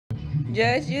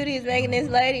Judge Judy is making this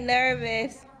lady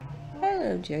nervous.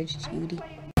 Hello, Judge Judy.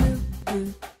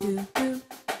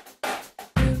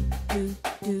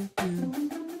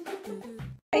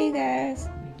 Hey you guys,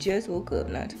 just woke up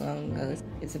not too long ago.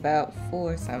 It's about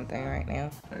 4 something right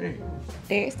now. Hey.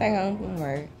 Derek stayed home from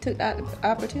work. Took the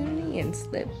opportunity and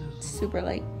slept super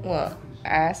late. Well,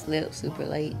 I slept super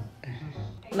late.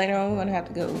 Later on, we're gonna have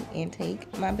to go and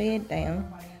take my bed down,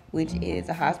 which is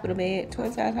a hospital bed,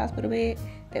 twin-size hospital bed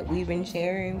that we've been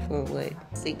sharing for,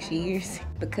 6 years?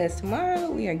 Because tomorrow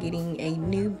we are getting a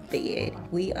new bed.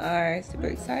 We are super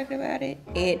excited about it.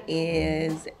 It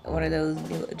is one of those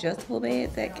new adjustable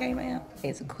beds that came out.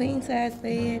 It's a queen-size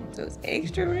bed, so it's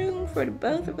extra room for the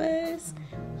both of us.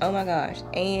 Oh my gosh,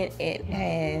 and it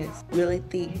has really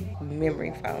thick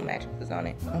memory foam mattresses on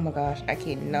it. Oh my gosh, I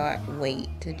cannot wait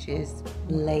to just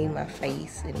lay my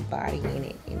face and body in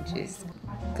it and just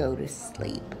go to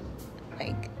sleep.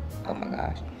 Like, oh my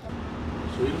gosh.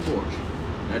 Sweet porch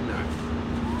at night.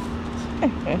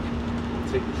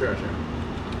 Take the trash out.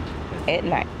 At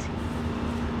night.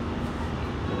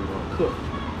 Then we're gonna cook.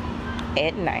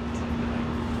 At night.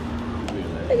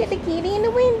 Look at the kitty in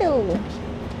the window.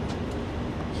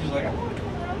 She's like, I want to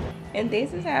come around. And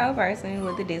this is how a person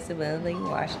with a disability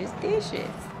washes dishes.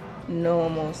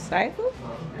 Normal cycle.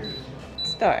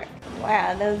 Start.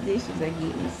 Wow, those dishes are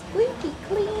getting squeaky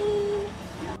clean.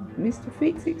 Mr.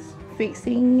 Fix's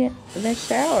fixing the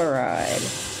shower rod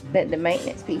that the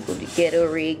maintenance people get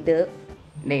rigged up.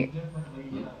 There.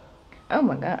 Oh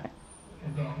my god.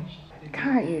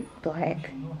 God, you're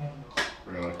black.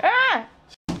 Really? Ah!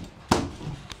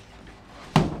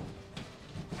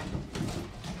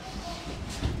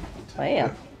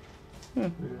 Well.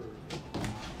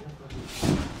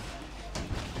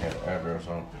 Address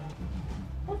on.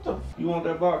 What the? You want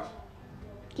that box?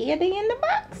 Kitty in the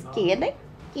box. Kitty.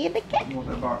 Kitty cat. You want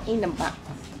that box? In the box.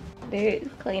 They're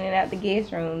cleaning out the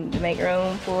guest room to make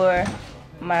room for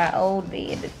my old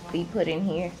bed to be put in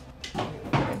here.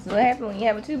 That's what happens when you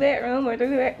have a 2-bedroom or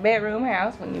 3-bedroom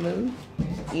house when you move.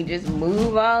 You just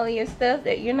move all your stuff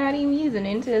that you're not even using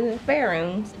into the spare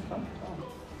rooms.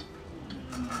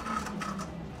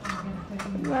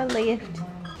 My lift.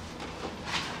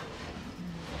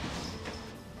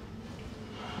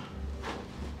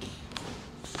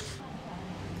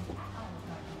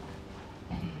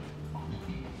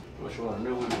 Wish I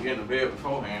knew we were getting the bed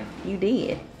beforehand. You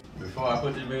did. Before I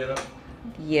put this bed up?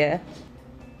 Yeah.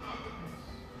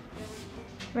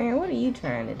 Man, what are you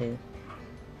trying to do?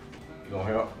 You gonna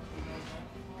help?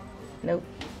 Nope.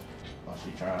 Oh,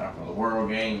 she trying out for the World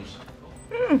Games.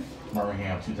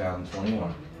 Merryn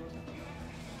 2021.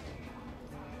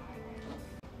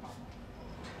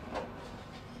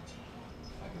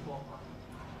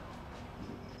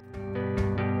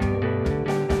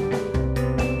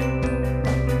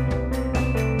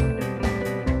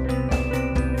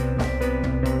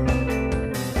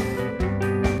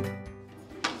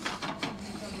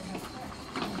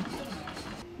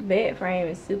 Bed frame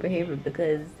is super heavy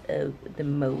because of the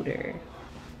motor.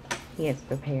 He has to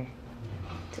prepare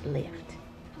to lift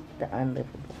the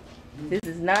unliftable. This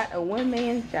is not a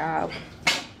one-man job.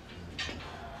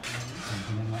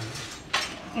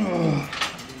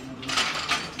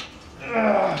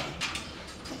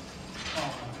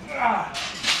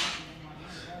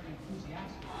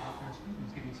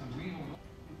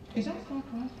 Is that 5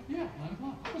 o'clock? Yeah, 9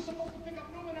 o'clock. We're supposed to pick up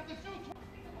Newman at the zoo.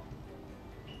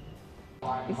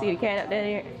 You see the cat up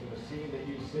there? The scene that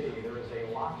you see, there is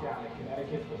a lockdown in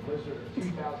Connecticut, the blizzard of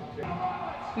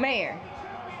 2015. Mayor.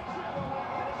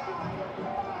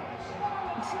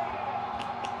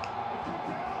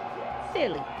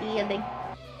 Silly kitty.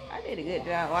 I did a good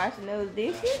job washing those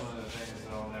dishes. One of the things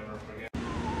I'll never forget.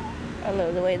 I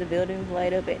love the way the building's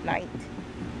light up at night.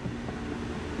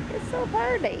 It's so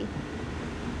pretty.